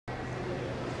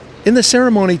In the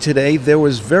ceremony today, there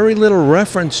was very little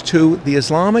reference to the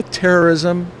Islamic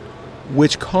terrorism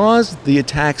which caused the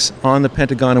attacks on the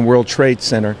Pentagon and World Trade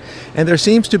Center. And there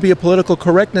seems to be a political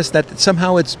correctness that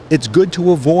somehow it's good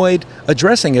to avoid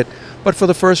addressing it. But for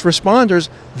the first responders,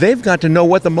 they've got to know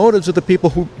what the motives of the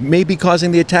people who may be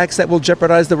causing the attacks that will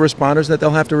jeopardize the responders that they'll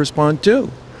have to respond to.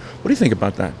 What do you think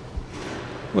about that?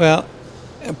 Well,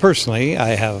 personally, I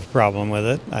have a problem with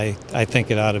it. I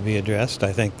think it ought to be addressed.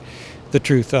 I think the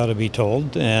truth ought to be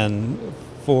told. And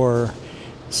for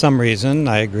some reason,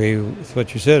 I agree with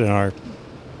what you said in our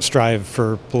strive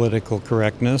for political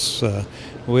correctness.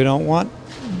 We don't want,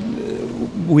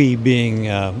 we being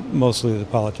mostly the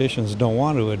politicians, don't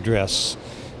want to address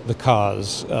the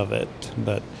cause of it.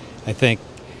 But I think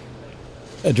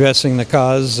addressing the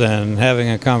cause and having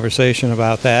a conversation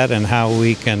about that and how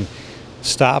we can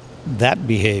stop that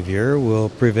behavior will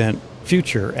prevent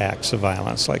future acts of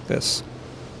violence like this.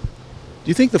 Do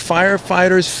you think the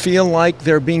firefighters feel like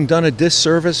they're being done a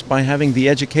disservice by having the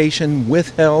education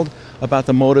withheld about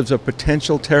the motives of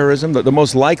potential terrorism, the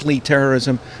most likely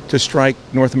terrorism to strike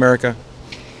North America?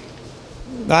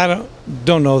 I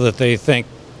don't know that they think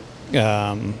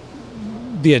the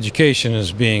education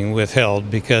is being withheld,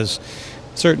 because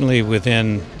certainly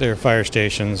within their fire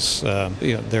stations,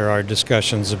 there are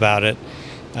discussions about it.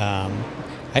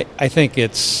 I think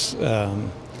it's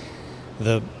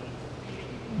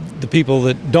the people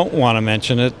that don't want to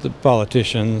mention it, the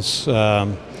politicians, I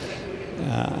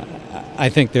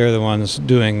think they're the ones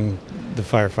doing the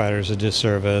firefighters a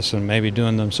disservice and maybe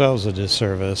doing themselves a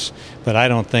disservice. But I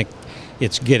don't think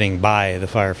it's getting by the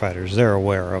firefighters. They're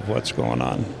aware of what's going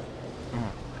on.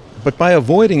 But by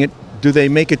avoiding it, do they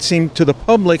make it seem to the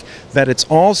public that it's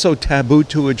also taboo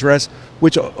to address,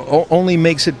 which only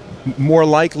makes it more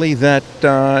likely that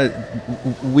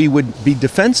we would be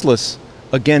defenseless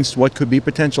against what could be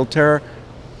potential terror?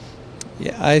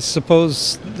 Yeah, I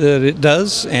suppose that it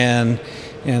does, and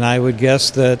I would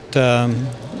guess that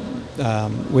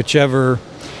whichever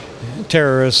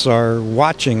terrorists are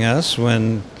watching us,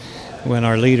 when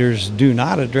our leaders do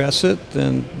not address it,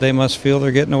 then they must feel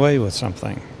they're getting away with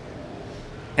something.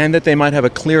 And that they might have a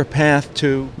clear path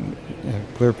to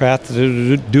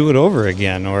do it over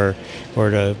again, or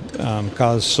to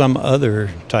cause some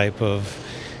other type of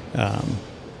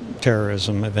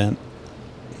terrorism event.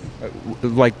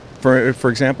 Like, for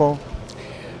example?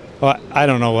 Well, I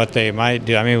don't know what they might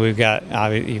do. I mean,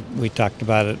 we talked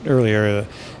about it earlier,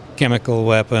 chemical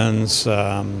weapons,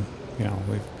 North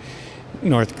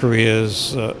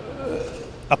Korea's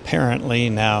apparently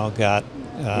now got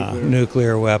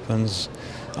nuclear weapons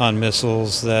on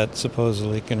missiles that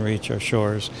supposedly can reach our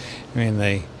shores. I mean,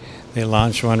 they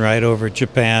launched one right over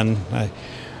Japan. I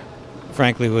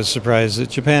frankly was surprised that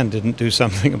Japan didn't do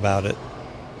something about it.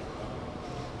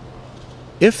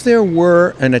 If there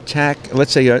were an attack,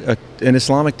 let's say an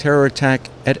Islamic terror attack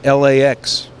at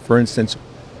LAX, for instance,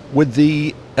 would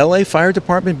the LA Fire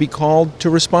Department be called to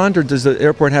respond, or does the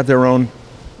airport have their own?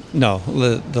 No,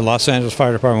 the Los Angeles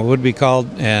Fire Department would be called,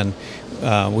 and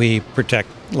we protect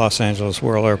Los Angeles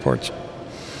World Airports.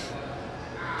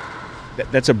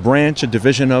 That's a branch, a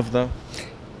division of the?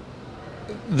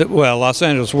 Well, Los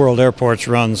Angeles World Airports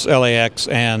runs LAX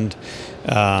and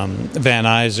Van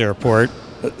Nuys Airport.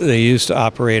 They used to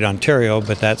operate Ontario,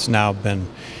 but that's now been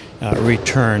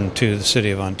returned to the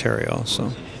city of Ontario.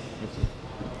 So,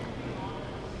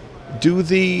 do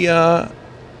the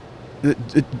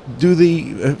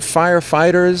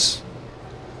firefighters?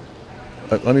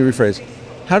 Let me rephrase.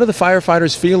 How do the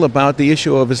firefighters feel about the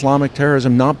issue of Islamic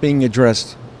terrorism not being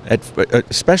addressed,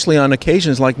 especially on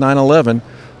occasions like 9/11,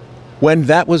 when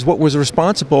that was what was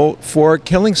responsible for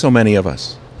killing so many of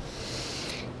us?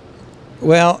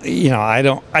 Well, I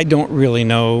don't really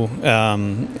know. I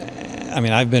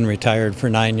mean, I've been retired for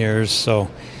 9 years, so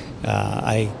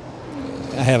I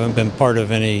haven't been part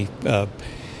of any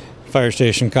fire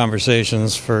station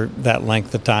conversations for that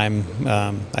length of time.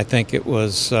 I think it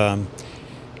was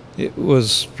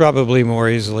probably more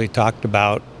easily talked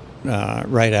about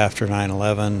right after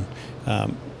 9/11.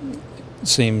 It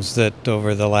seems that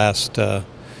over the last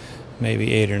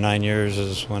maybe 8 or 9 years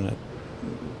is when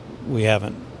we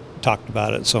haven't talked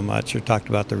about it so much, or talked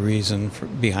about the reason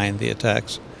behind the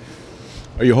attacks.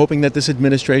 Are you hoping that this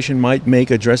administration might make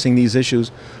addressing these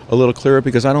issues a little clearer?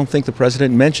 Because I don't think the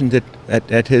president mentioned it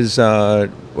at his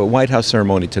White House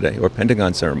ceremony today, or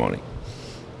Pentagon ceremony.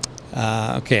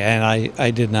 Okay, and I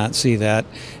did not see that.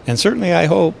 And certainly I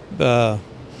hope that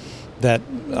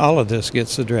all of this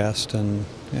gets addressed. And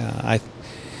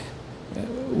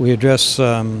we address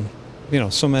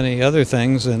so many other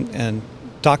things and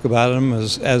talk about them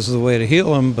as the way to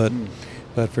heal them, but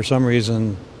for some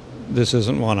reason this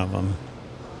isn't one of them.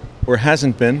 Or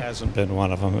hasn't been? Hasn't been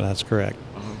one of them, that's correct.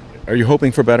 Are you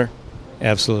hoping for better?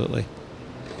 Absolutely.